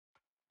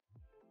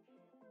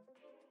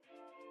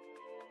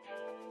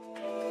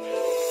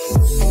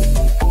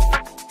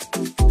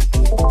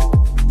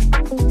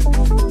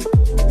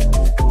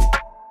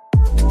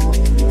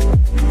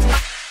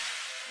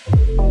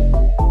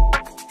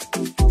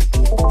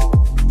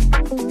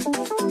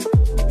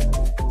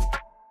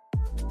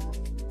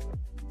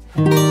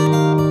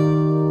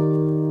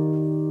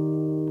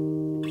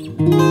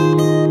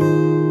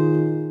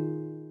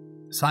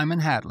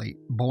Simon Hatley,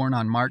 born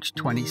on March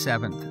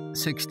 27,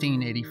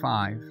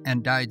 1685,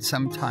 and died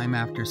sometime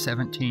after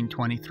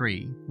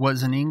 1723,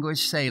 was an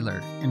English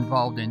sailor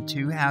involved in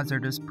 2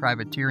 hazardous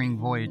privateering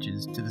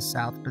voyages to the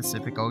South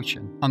Pacific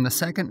Ocean. On the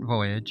second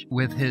voyage,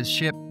 with his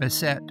ship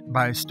beset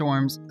by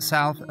storms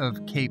south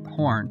of Cape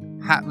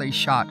Horn, Hatley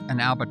shot an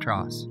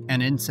albatross,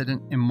 an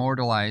incident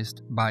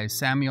immortalized by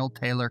Samuel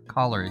Taylor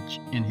Coleridge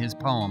in his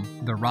poem,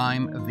 The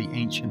Rime of the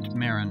Ancient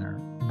Mariner.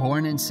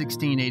 Born in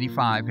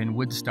 1685 in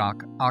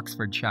Woodstock,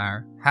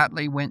 Oxfordshire,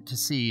 Hatley went to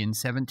sea in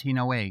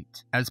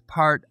 1708 as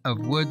part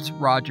of Woodes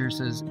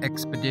Rogers's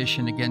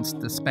expedition against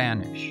the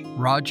Spanish.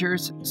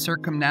 Rogers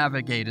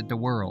circumnavigated the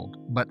world,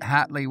 but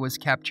Hatley was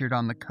captured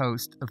on the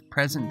coast of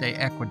present-day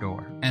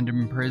Ecuador and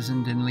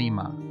imprisoned in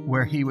Lima,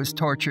 where he was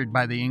tortured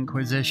by the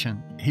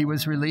Inquisition. He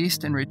was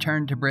released and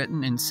returned to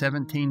Britain in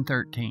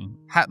 1713.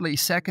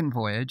 Hatley's second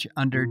voyage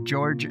under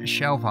George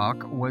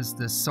Shelvocke was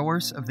the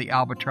source of the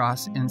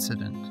albatross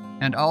incident,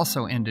 and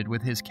also ended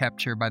with his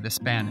capture by the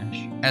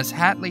Spanish, as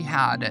Hatley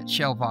had, at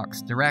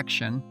Shelvocke's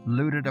direction,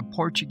 looted a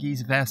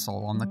Portuguese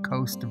vessel on the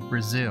coast of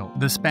Brazil.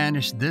 The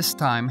Spanish this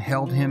time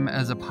held him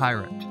as a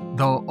pirate,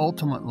 though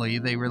ultimately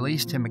they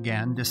released him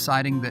again,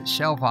 deciding that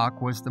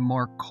Shelvocke was the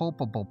more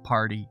culpable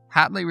party.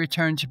 Hatley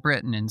returned to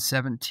Britain in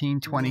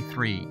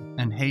 1723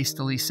 and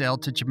hastily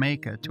sailed to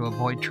Jamaica to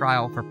avoid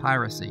trial for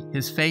piracy.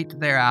 His fate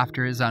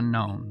thereafter is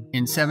unknown.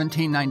 In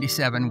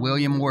 1797,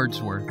 William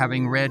Wordsworth,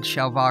 having read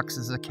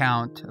Shelvocke's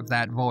account of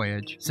that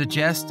voyage,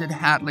 suggested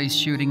Hatley's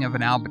shooting of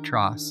an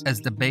albatross as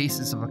the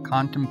basis of a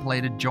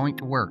contemplated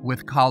joint work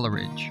with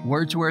Coleridge.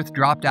 Wordsworth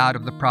dropped out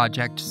of the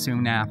project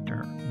soon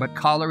after, but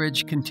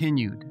Coleridge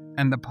continued,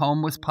 and the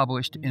poem was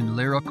published in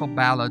Lyrical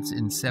Ballads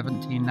in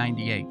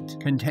 1798,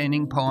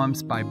 containing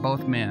poems by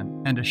both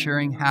men and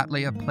assuring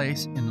Hatley a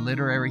place in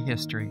literary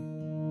history.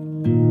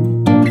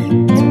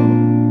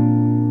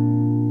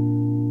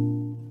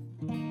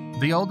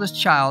 The oldest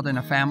child in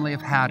a family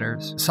of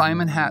hatters,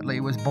 Simon Hatley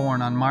was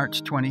born on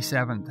March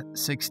 27,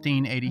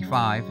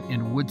 1685,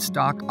 in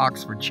Woodstock,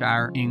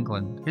 Oxfordshire,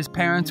 England. His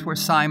parents were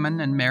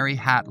Simon and Mary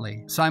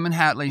Hatley. Simon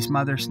Hatley's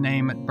mother's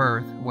name at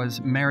birth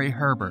was Mary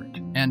Herbert,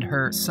 and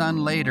her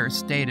son later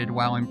stated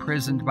while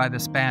imprisoned by the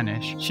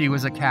Spanish she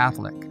was a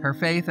Catholic. Her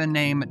faith and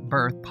name at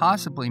birth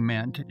possibly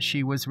meant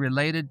she was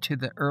related to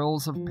the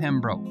Earls of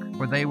Pembroke,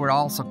 for they were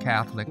also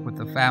Catholic with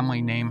the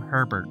family name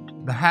Herbert.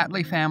 The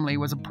Hatley family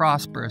was a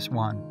prosperous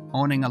one,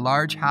 owning a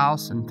large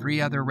house and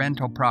 3 other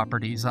rental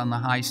properties on the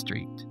High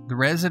Street. The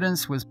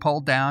residence was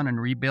pulled down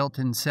and rebuilt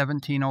in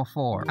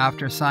 1704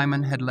 after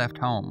Simon had left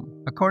home.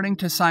 According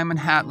to Simon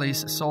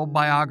Hatley's sole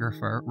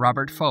biographer,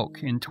 Robert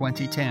Folk, in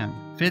 2010,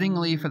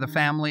 fittingly for the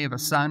family of a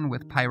son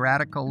with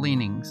piratical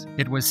leanings,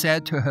 it was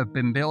said to have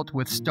been built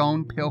with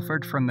stone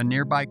pilfered from the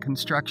nearby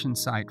construction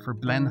site for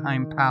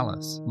Blenheim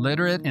Palace.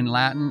 Literate in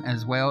Latin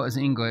as well as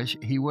English,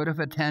 he would have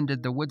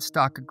attended the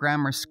Woodstock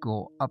Grammar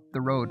School up the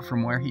road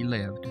from where he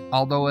lived.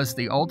 Although as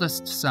the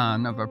oldest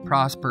son of a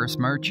prosperous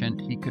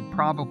merchant, he could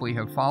probably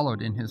have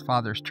followed in his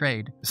father's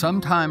trade.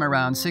 Sometime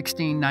around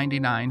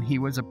 1699, he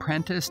was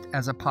apprenticed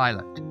as a pilot,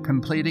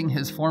 completing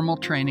his formal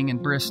training in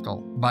Bristol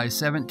by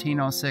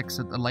 1706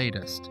 at the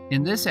latest.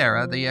 In this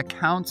era, the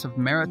accounts of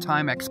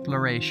maritime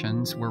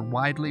explorations were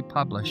widely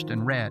published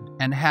and read,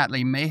 and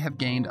Hatley may have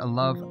gained a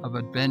love of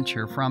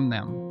adventure from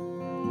them.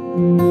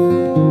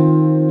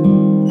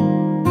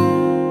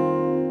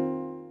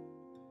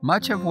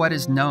 Much of what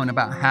is known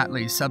about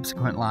Hatley's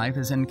subsequent life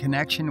is in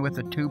connection with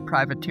the 2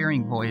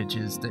 privateering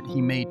voyages that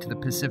he made to the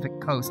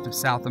Pacific coast of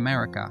South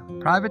America.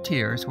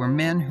 Privateers were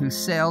men who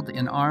sailed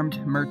in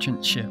armed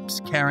merchant ships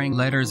carrying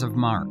letters of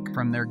marque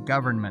from their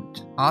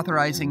government,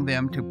 authorizing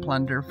them to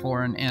plunder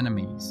foreign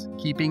enemies,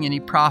 keeping any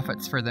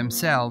profits for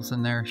themselves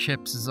and their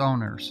ships'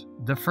 owners.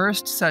 The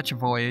first such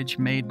voyage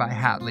made by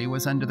Hatley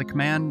was under the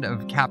command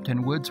of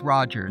Captain Woodes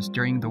Rogers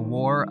during the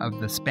War of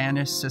the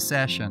Spanish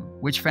Succession,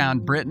 which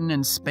found Britain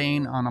and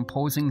Spain on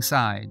opposing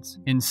sides.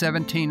 In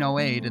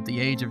 1708, at the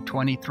age of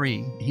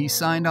 23, he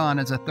signed on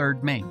as a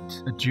 3rd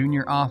mate, a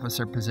junior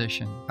officer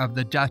position, of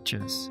the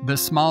Duchess, the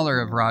smaller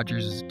of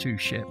Rogers' 2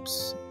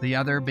 ships, the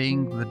other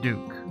being the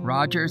Duke.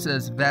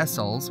 Rogers'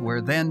 vessels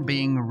were then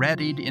being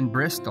readied in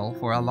Bristol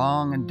for a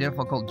long and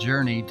difficult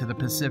journey to the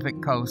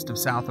Pacific coast of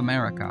South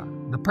America.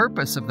 The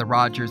purpose of the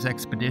Rogers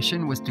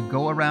expedition was to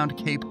go around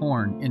Cape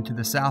Horn into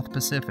the South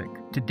Pacific,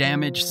 to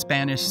damage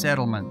Spanish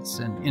settlements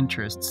and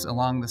interests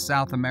along the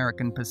South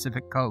American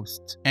Pacific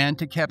coasts, and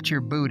to capture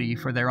booty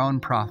for their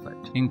own profit,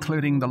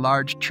 including the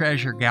large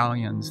treasure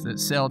galleons that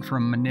sailed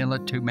from Manila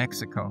to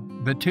Mexico.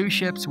 The 2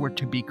 ships were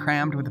to be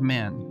crammed with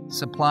men,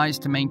 supplies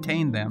to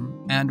maintain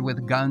them, and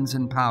with guns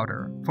and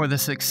powder. for the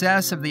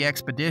success of the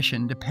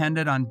expedition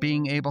depended on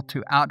being able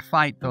to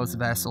outfight those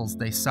vessels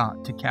they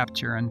sought to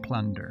capture and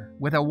plunder.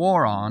 With a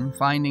war on,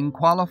 finding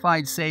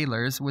qualified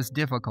sailors was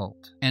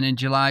difficult, and in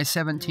July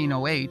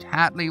 1708,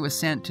 Hatley was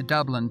sent to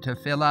Dublin to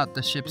fill out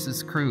the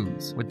ship's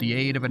crews, with the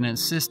aid of an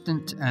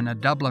assistant and a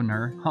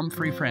Dubliner,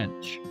 Humphrey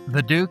French.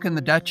 The Duke and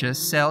the Duchess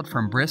sailed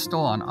from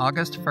Bristol on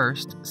August 1,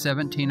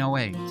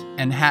 1708,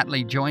 and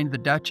Hatley joined the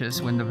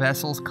Duchess when the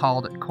vessels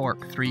called at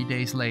Cork 3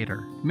 days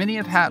later. Many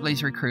of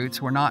Hatley's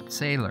recruits were not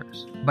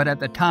sailors, but at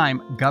the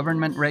time,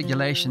 government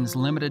regulations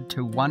limited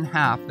to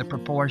 1/2 the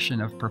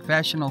proportion of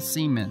professional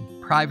seamen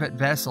private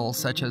vessels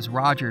such as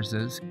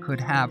Rogers's could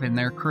have in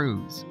their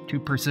crews, to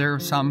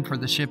preserve some for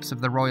the ships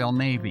of the Royal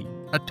Navy.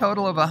 A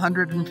total of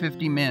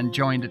 150 men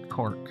joined at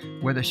Cork,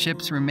 where the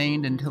ships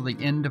remained until the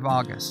end of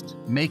August,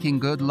 making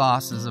good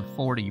losses of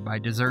 40 by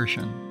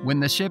desertion. When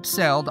the ships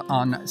sailed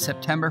on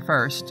September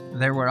 1st,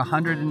 there were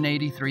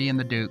 183 in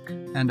the Duke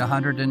and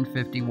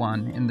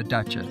 151 in the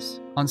Duchess.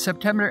 On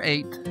September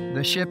 8th,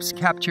 the ships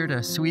captured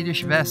a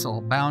Swedish vessel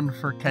bound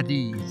for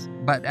Cadiz,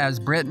 but as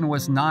Britain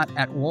was not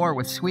at war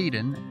with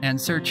Sweden and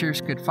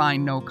searchers could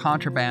find no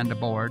contraband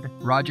aboard,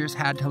 Rogers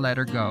had to let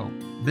her go.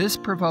 This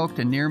provoked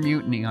a near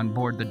mutiny on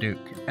board the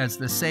Duke, as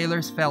the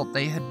sailors felt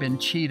they had been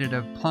cheated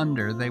of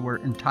plunder they were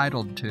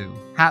entitled to.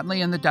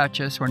 Hatley and the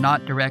Duchess were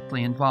not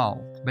directly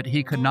involved, but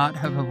he could not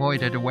have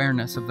avoided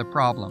awareness of the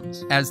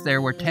problems, as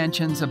there were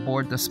tensions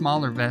aboard the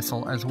smaller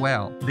vessel as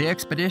well. The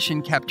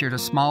expedition captured a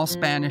small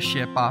Spanish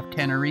ship off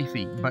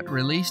Tenerife, but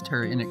released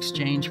her in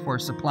exchange for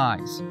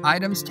supplies.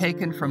 Items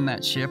taken from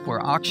that ship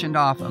were auctioned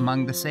off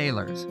among the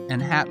sailors,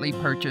 and Hatley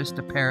purchased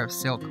a pair of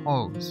silk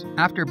hose.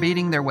 After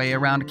beating their way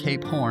around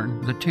Cape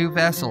Horn, the two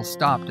vessels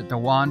stopped at the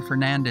Juan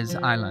Fernandez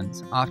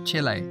Islands off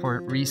Chile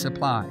for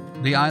resupply.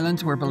 The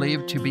islands were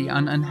believed to be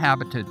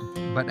uninhabited,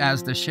 but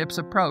as the ships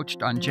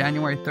approached on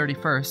January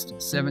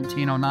 31st,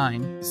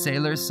 1709,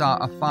 sailors saw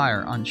a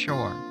fire on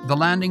shore. The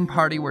landing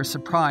party were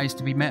surprised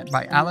to be met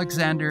by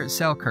Alexander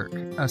Selkirk,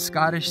 a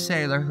Scottish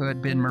sailor who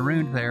had been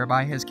marooned there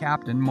by his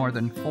captain more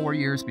than 4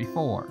 years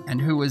before,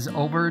 and who was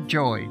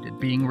overjoyed at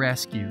being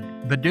rescued.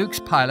 The Duke's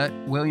pilot,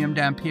 William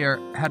Dampier,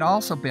 had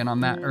also been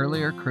on that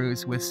earlier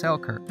cruise with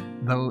Selkirk,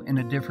 though in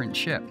a different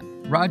ship.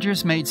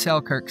 Rogers made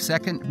Selkirk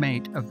second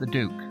mate of the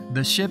Duke.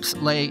 The ships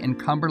lay in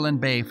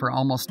Cumberland Bay for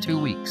almost 2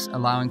 weeks,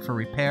 allowing for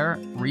repair,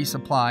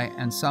 resupply,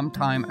 and some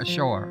time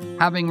ashore.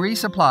 Having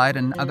resupplied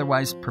and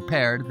otherwise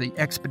prepared, the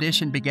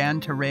expedition began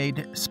to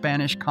raid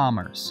Spanish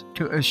commerce.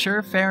 To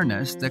assure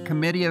fairness, the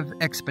committee of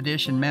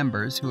expedition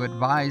members who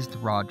advised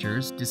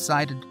Rogers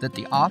decided that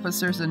the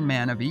officers and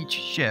men of each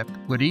ship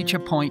would each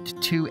appoint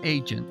 2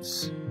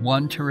 agents,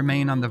 one to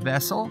remain on the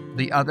vessel,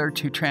 the other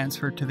to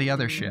transfer to the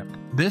other ship.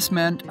 This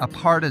meant a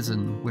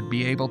partisan would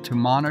be able to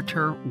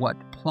monitor what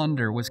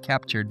plunder was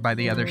captured by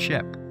the other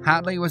ship.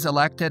 Hatley was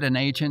elected an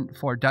agent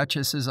for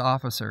Duchess's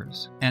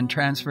officers and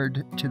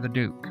transferred to the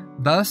Duke.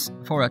 Thus,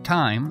 for a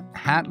time,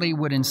 Hatley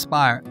would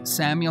inspire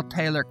Samuel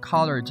Taylor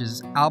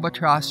Coleridge's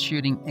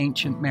albatross-shooting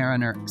ancient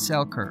mariner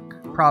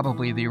Selkirk,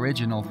 probably the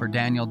original for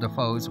Daniel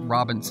Defoe's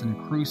Robinson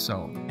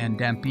Crusoe, and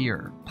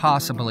Dampier,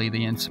 possibly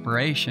the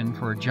inspiration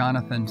for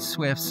Jonathan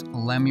Swift's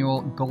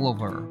Lemuel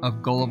Gulliver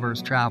of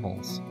Gulliver's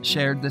Travels,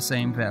 shared the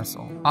same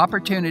vessel.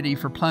 Opportunity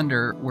for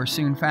plunder were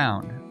soon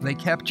found. They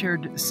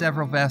captured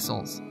several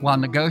vessels while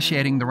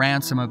negotiating the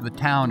ransom of the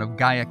town of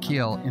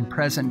Guayaquil in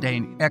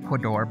present-day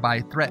Ecuador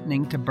by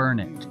threatening to burn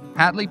it.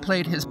 Hatley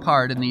played his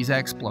part in these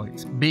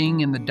exploits,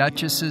 being in the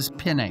Duchess's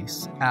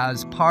pinnace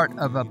as part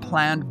of a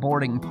planned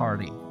boarding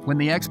party. When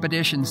the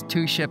expedition's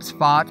 2 ships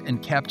fought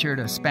and captured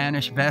a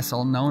Spanish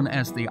vessel known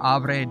as the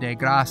Havre de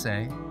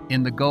Grace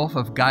in the Gulf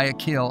of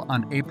Guayaquil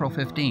on April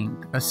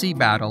 15th, a sea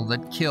battle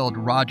that killed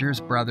Rogers'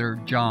 brother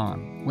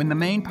John. When the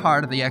main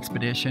part of the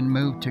expedition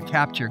moved to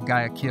capture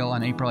Guayaquil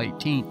on April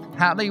 18th,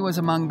 Hatley was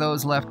among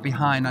those left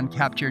behind on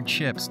captured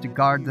ships to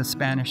guard the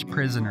Spanish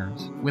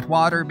prisoners. With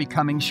water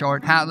becoming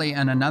short, Hatley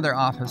and another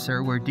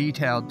officer were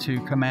detailed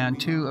to command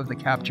 2 of the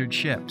captured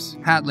ships.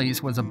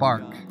 Hatley's was a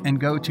bark,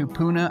 and go to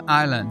Puna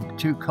Island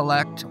to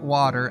collect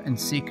water and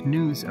seek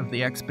news of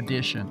the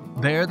expedition.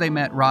 There they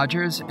met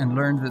Rogers and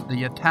learned that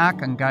the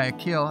attack on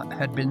Guayaquil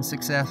had been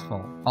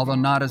successful, although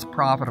not as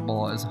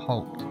profitable as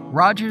hoped.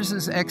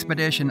 Rogers'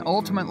 expedition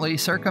ultimately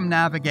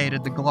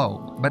circumnavigated the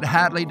globe, but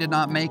Hatley did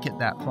not make it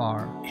that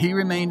far. He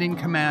remained in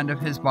command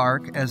of his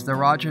bark as the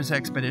Rogers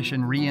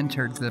expedition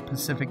re-entered the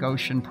Pacific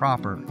Ocean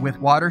proper. With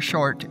water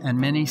short and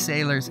many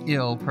sailors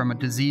ill from a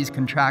disease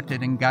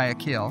contracted in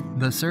Guayaquil,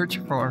 the search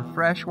for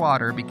fresh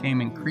water became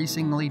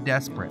increasingly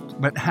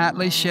desperate. But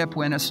Hatley's ship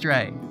went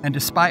astray, and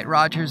despite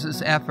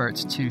Rogers'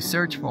 efforts to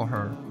search for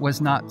her,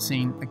 was not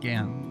seen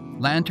again.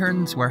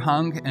 Lanterns were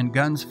hung and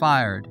guns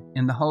fired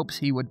in the hopes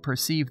he would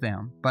perceive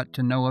them, but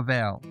to no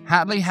avail.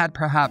 Hatley had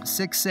perhaps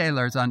 6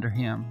 sailors under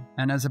him,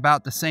 and as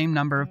about the same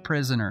number of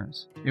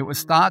prisoners. It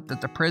was thought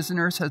that the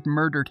prisoners had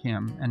murdered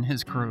him and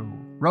his crew.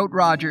 Wrote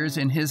Rogers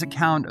in his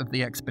account of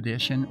the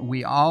expedition,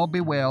 "We all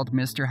bewailed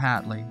Mr.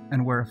 Hatley,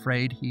 and were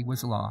afraid he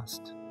was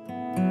lost."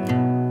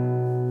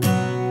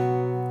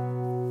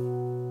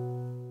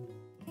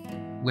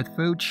 with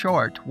food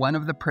short, one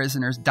of the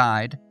prisoners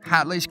died,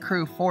 Hatley's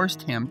crew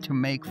forced him to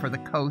make for the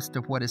coast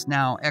of what is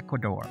now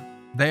Ecuador.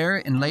 There,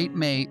 in late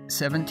May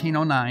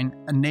 1709,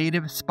 a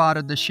native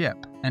spotted the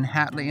ship, and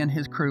Hatley and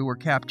his crew were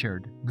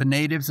captured. The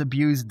natives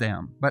abused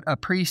them, but a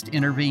priest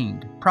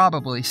intervened,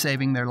 probably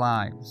saving their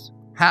lives.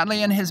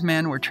 Hatley and his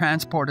men were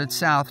transported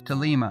south to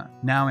Lima,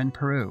 now in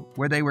Peru,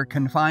 where they were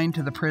confined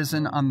to the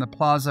prison on the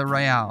Plaza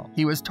Real.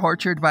 He was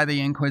tortured by the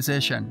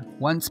Inquisition,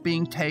 once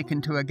being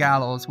taken to a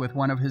gallows with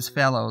one of his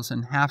fellows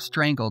and half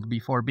strangled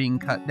before being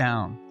cut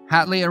down.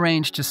 Hatley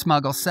arranged to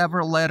smuggle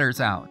several letters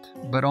out,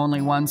 but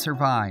only one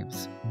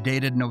survives,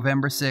 dated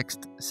November 6,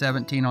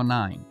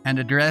 1709, and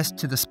addressed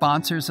to the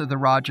sponsors of the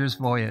Rogers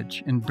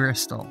voyage in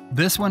Bristol.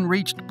 This one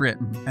reached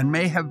Britain, and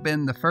may have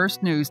been the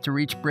first news to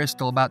reach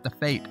Bristol about the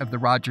fate of the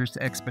Rogers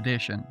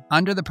expedition.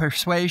 Under the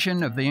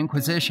persuasion of the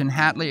Inquisition,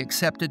 Hatley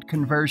accepted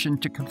conversion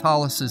to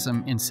Catholicism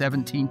in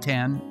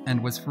 1710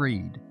 and was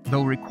freed,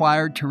 though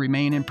required to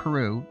remain in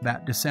Peru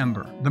that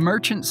December. The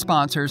merchant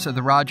sponsors of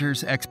the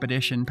Rogers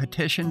expedition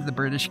petitioned the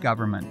British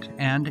government,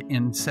 and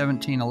in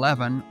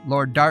 1711,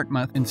 Lord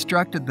Dartmouth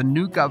instructed the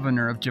new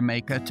governor of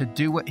Jamaica to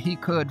do what he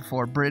could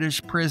for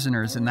British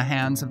prisoners in the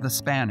hands of the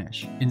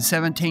Spanish. In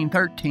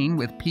 1713,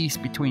 with peace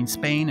between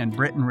Spain and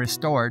Britain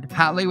restored,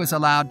 Hatley was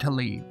allowed to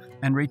leave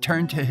and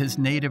return to his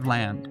native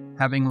land,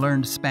 having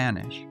learned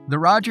Spanish. The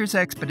Rogers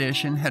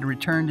expedition had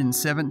returned in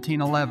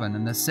 1711,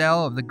 and the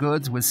sale of the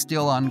goods was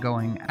still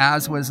ongoing,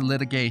 as was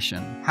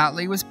litigation.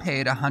 Hatley was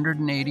paid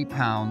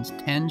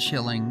 £180, 10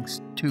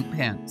 shillings, 2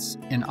 pence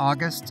in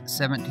August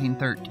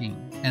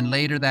 1713, and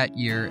later that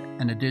year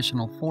an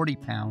additional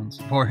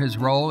 £40 for his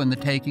role in the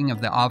taking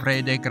of the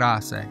Havre de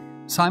Grace.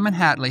 Simon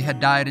Hatley had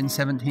died in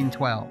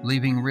 1712,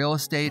 leaving real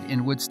estate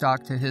in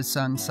Woodstock to his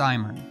son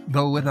Simon,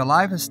 though with a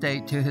life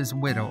estate to his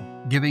widow,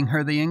 giving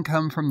her the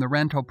income from the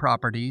rental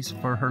properties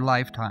for her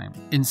lifetime.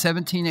 In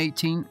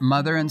 1718,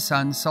 mother and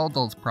son sold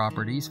those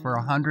properties for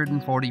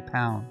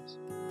 £140.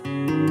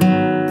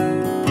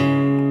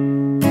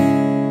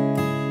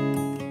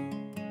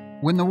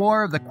 When the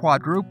War of the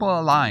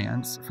Quadruple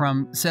Alliance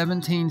from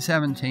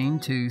 1717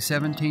 to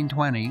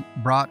 1720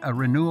 brought a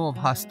renewal of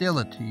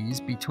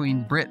hostilities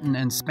between Britain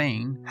and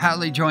Spain,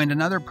 Hatley joined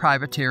another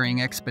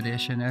privateering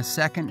expedition as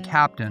second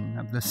captain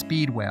of the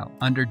Speedwell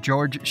under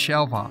George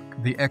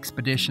Shelvocke, the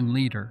expedition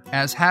leader.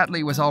 As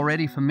Hatley was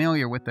already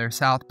familiar with their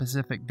South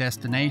Pacific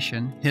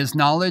destination, his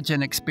knowledge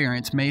and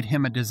experience made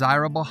him a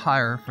desirable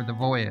hire for the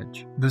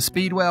voyage. The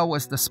Speedwell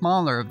was the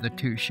smaller of the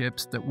two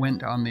ships that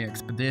went on the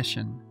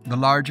expedition. The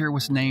larger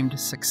was named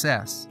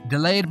Success.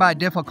 Delayed by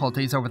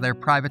difficulties over their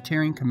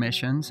privateering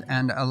commissions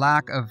and a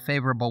lack of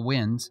favorable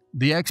winds,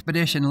 the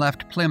expedition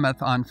left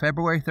Plymouth on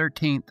February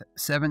 13,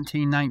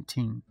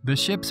 1719. The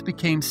ships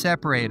became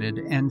separated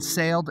and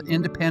sailed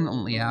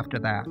independently after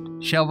that.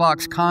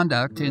 Shelvocke's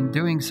conduct in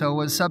doing so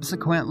was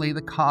subsequently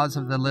the cause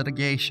of the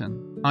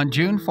litigation. On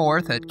June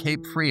 4th at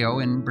Cape Frio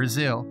in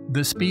Brazil,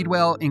 the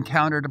Speedwell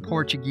encountered a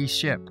Portuguese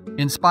ship.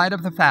 In spite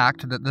of the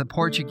fact that the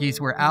Portuguese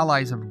were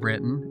allies of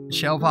Britain,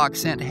 Shelvocke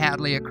sent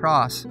Hatley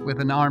across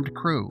with an armed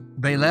crew.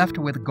 They left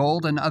with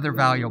gold and other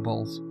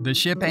valuables. The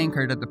ship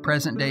anchored at the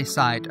present-day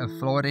site of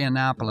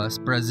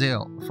Florianópolis,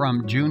 Brazil,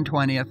 from June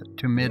 20th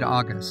to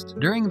mid-August.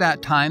 During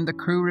that time, the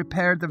crew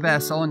repaired the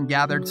vessel and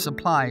gathered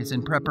supplies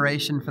in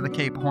preparation for the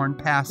Cape Horn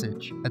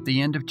passage. At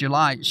the end of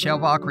July,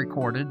 Shelvocke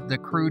recorded the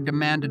crew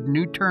demanded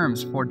new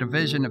terms for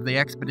division of the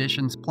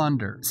expedition's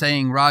plunder,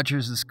 saying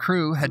Rogers's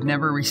crew had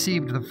never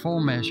received the full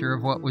measure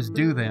of what was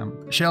due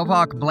them.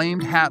 Shelvocke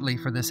blamed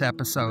Hatley for this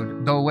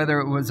episode, though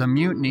whether it was a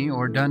mutiny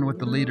or done with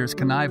the leader's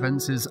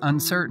connivance is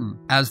uncertain,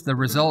 as the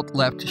result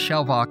left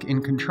Shelvocke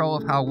in control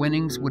of how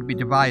winnings would be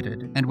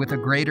divided, and with a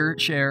greater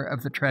share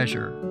of the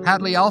treasure.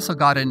 Hatley also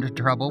got into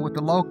trouble with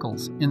the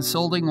locals,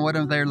 insulting one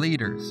of their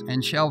leaders,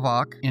 and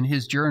Shelvocke, in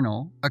his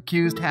journal,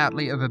 accused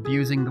Hatley of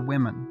abusing the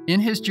women. In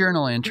his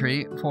journal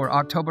entry for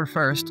October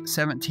 1st,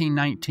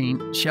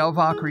 1719,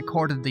 Shelvocke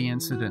recorded the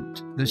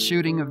incident, the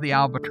shooting of the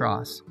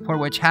Albatross, for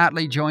which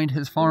Hatley joined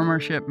his former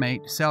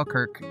shipmate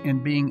Selkirk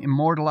in being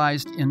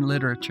immortalized in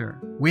literature.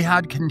 We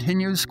had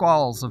continued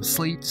squalls of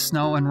sleet,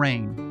 snow, and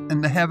rain,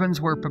 and the heavens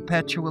were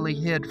perpetually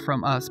hid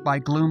from us by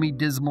gloomy,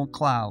 dismal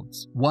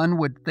clouds. One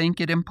would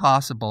think it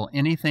impossible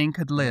anything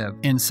could live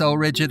in so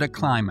rigid a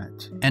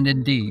climate, and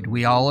indeed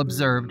we all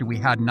observed we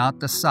had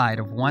not the sight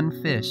of one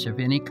fish of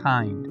any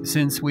kind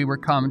since we were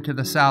come to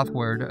the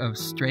southward of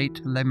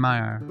Strait Le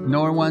Maire,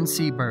 nor one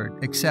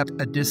seabird, except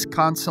a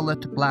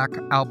disconsolate black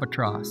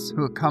albatross,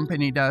 who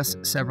accompanied us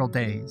several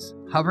days,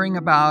 hovering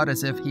about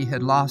as if he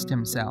had lost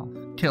himself,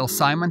 till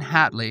Simon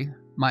Hatley,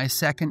 my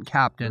second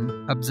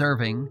captain,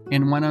 observing,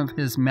 in one of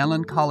his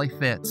melancholy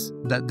fits,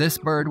 that this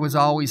bird was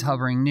always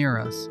hovering near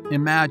us,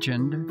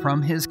 imagined,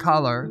 from his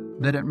color,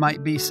 that it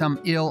might be some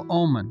ill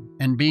omen,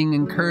 and being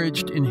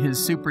encouraged in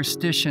his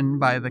superstition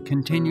by the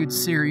continued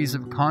series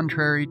of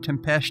contrary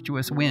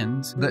tempestuous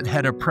winds that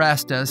had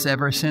oppressed us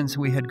ever since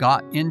we had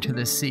got into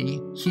the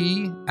sea,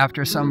 he,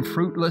 after some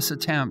fruitless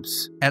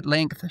attempts, at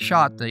length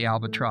shot the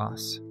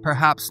albatross,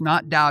 perhaps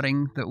not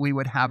doubting that we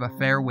would have a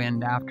fair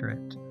wind after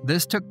it.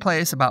 This took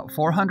place about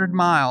 400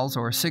 miles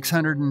or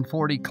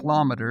 640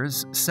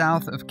 kilometers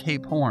south of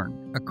Cape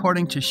Horn.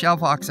 According to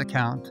Shelvocke's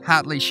account,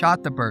 Hatley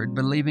shot the bird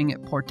believing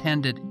it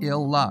portended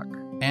ill luck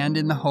and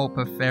in the hope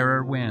of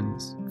fairer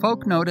winds.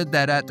 Folk noted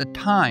that at the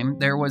time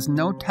there was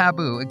no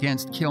taboo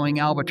against killing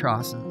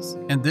albatrosses,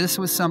 and this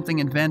was something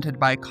invented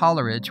by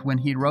Coleridge when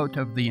he wrote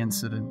of the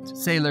incident.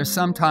 Sailors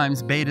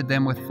sometimes baited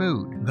them with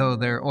food, though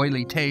their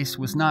oily taste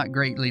was not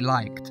greatly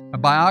liked. A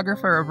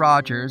biographer of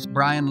Rogers,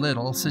 Brian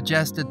Little,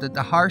 suggested that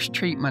the harsh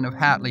treatment of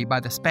Hatley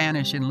by the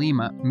Spanish in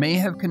Lima may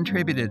have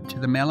contributed to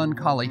the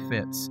melancholy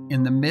fits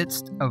in the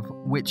midst of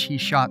which he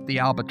shot the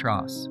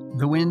albatross.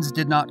 The winds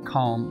did not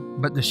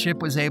calm, but the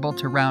ship was able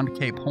to round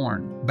Cape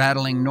Horn,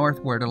 battling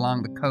northward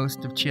along the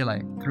coast of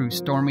Chile through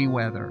stormy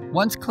weather.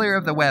 Once clear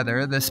of the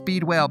weather, the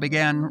Speedwell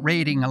began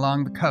raiding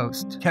along the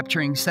coast,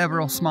 capturing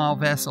several small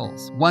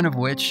vessels, one of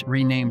which,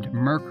 renamed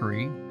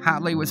Mercury,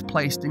 Hatley was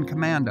placed in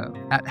command of.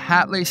 At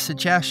Hatley's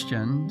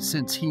suggestion,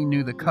 since he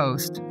knew the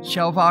coast,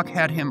 Shelvocke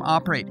had him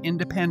operate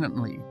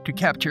independently to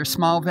capture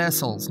small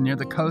vessels near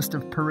the coast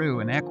of Peru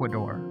and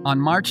Ecuador. On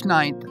March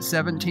 9,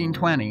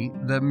 1720,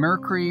 the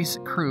Mercury's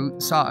crew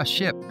saw a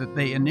ship that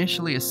they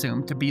initially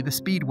assumed to be the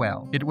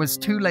Speedwell. It was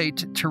too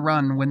late to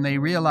run when they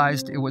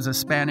realized it was a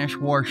Spanish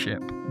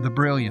warship, the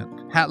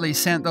Brilliant. Hatley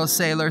sent those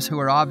sailors, who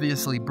were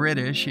obviously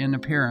British in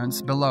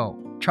appearance, below,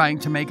 trying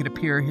to make it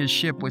appear his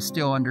ship was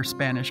still under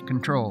Spanish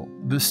control.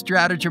 The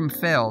stratagem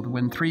failed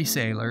when 3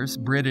 sailors,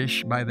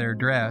 British by their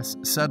dress,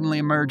 suddenly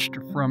emerged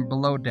from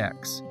below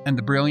decks, and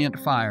the Brilliant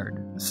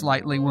fired,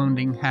 slightly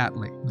wounding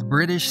Hatley. The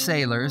British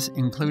sailors,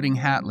 including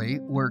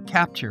Hatley, were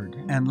captured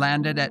and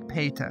landed at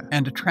Paita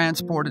and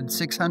transported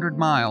 600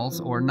 miles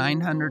or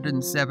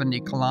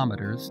 970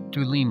 kilometers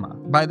to Lima.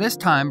 By this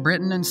time,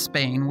 Britain and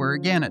Spain were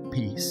again at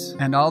peace,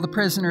 and all the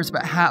prisoners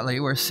but Hatley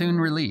were soon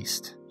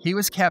released. He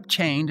was kept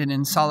chained and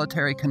in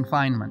solitary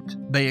confinement.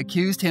 They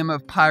accused him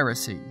of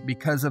piracy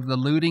because of the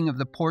looting of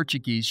the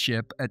Portuguese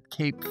ship at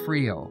Cape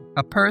Frio.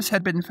 A purse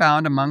had been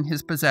found among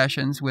his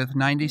possessions with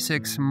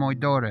 96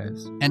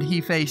 moidores, and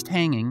he faced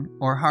hanging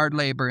or hard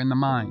labor in the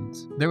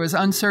mines. There was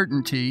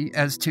uncertainty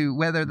as to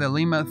whether the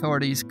Lima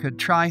authorities could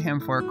try him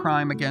for a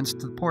crime against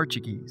the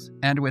Portuguese,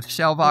 and with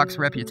Shelvocke's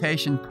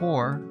reputation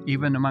poor,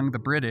 even among the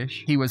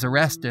British, he was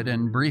arrested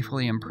and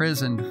briefly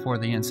imprisoned for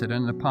the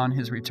incident upon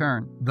his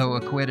return, though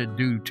acquitted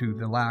due to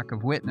the lack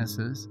of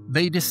witnesses.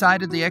 They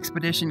decided the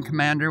expedition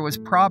commander was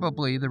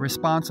probably the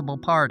responsible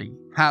party.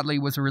 Hatley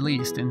was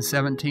released in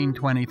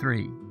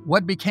 1723.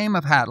 What became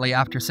of Hatley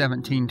after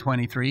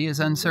 1723 is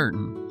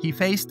uncertain. He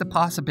faced the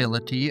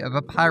possibility of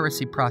a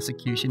piracy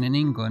prosecution in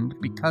England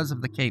because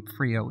of the Cape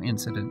Frio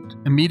incident.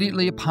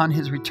 Immediately upon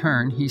his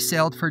return, he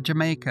sailed for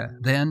Jamaica,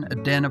 then a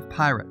den of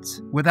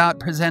pirates, without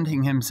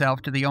presenting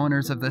himself to the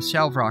owners of the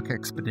Shelvocke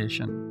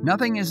expedition.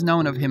 Nothing is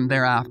known of him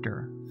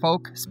thereafter.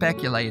 Folk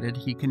speculated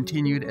he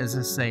continued as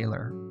a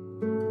sailor.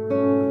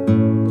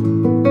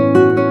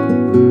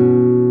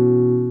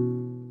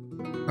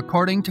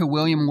 According to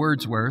William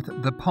Wordsworth,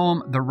 the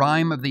poem The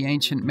Rime of the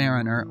Ancient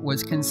Mariner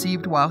was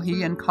conceived while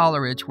he and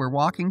Coleridge were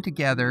walking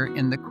together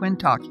in the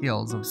Quintock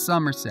Hills of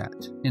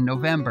Somerset in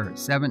November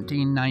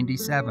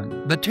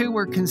 1797. The two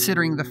were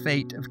considering the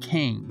fate of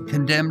Cain,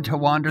 condemned to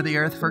wander the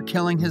earth for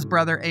killing his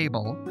brother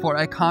Abel, for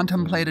a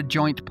contemplated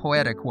joint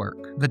poetic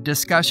work. The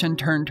discussion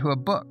turned to a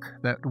book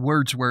that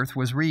Wordsworth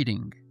was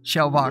reading,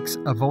 Shelvocke's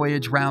A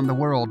Voyage Round the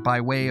World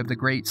by Way of the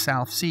Great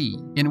South Sea,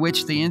 in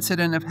which the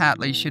incident of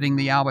Hatley shooting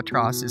the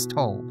albatross is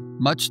told.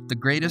 Much the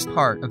greatest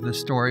part of the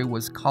story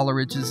was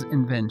Coleridge's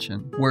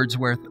invention,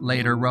 Wordsworth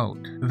later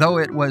wrote. Though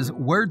it was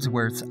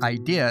Wordsworth's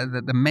idea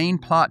that the main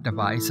plot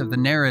device of the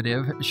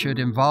narrative should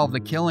involve the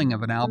killing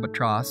of an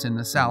albatross in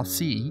the South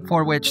Sea,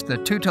 for which the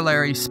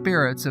tutelary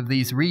spirits of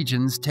these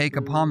regions take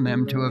upon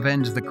them to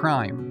avenge the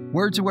crime,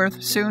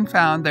 Wordsworth soon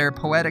found their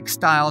poetic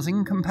styles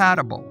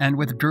incompatible and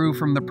withdrew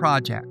from the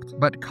project.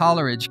 But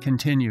Coleridge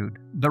continued.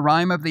 The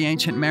Rime of the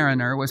Ancient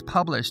Mariner was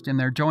published in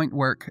their joint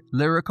work,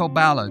 Lyrical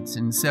Ballads,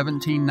 in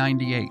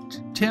 1798.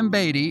 Tim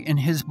Beattie, in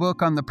his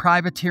book on the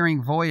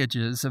privateering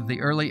voyages of the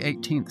early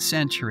 18th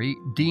century,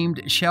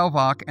 deemed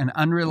Shelvocke an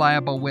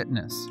unreliable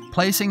witness,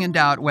 placing in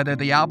doubt whether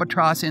the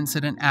albatross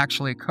incident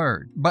actually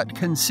occurred, but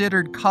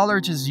considered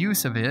Coleridge's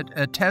use of it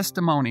a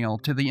testimonial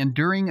to the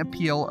enduring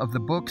appeal of the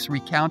books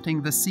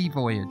recounting the sea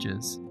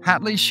voyages.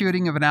 Hatley's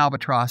shooting of an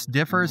albatross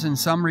differs in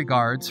some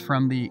regards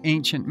from the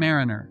Ancient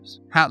Mariners.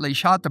 Hatley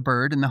shot the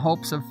bird in the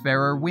hopes of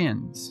fairer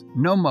winds.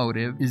 No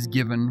motive is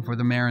given for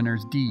the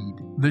mariner's deed.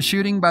 The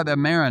shooting by the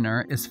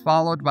mariner is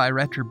followed by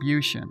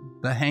retribution,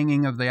 the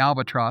hanging of the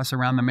albatross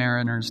around the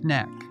mariner's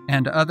neck,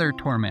 and other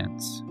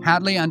torments.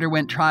 Hatley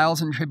underwent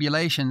trials and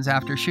tribulations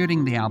after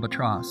shooting the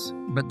albatross,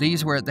 but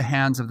these were at the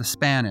hands of the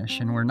Spanish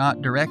and were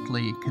not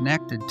directly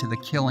connected to the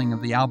killing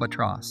of the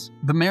albatross.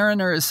 The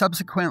mariner is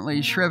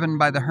subsequently shriven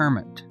by the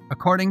hermit.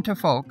 According to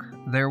folk,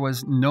 there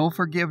was no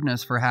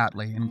forgiveness for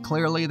Hatley, and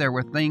clearly there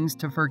were things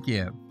to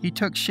forgive. He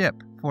took ship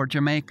for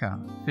Jamaica,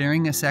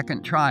 fearing a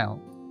second trial.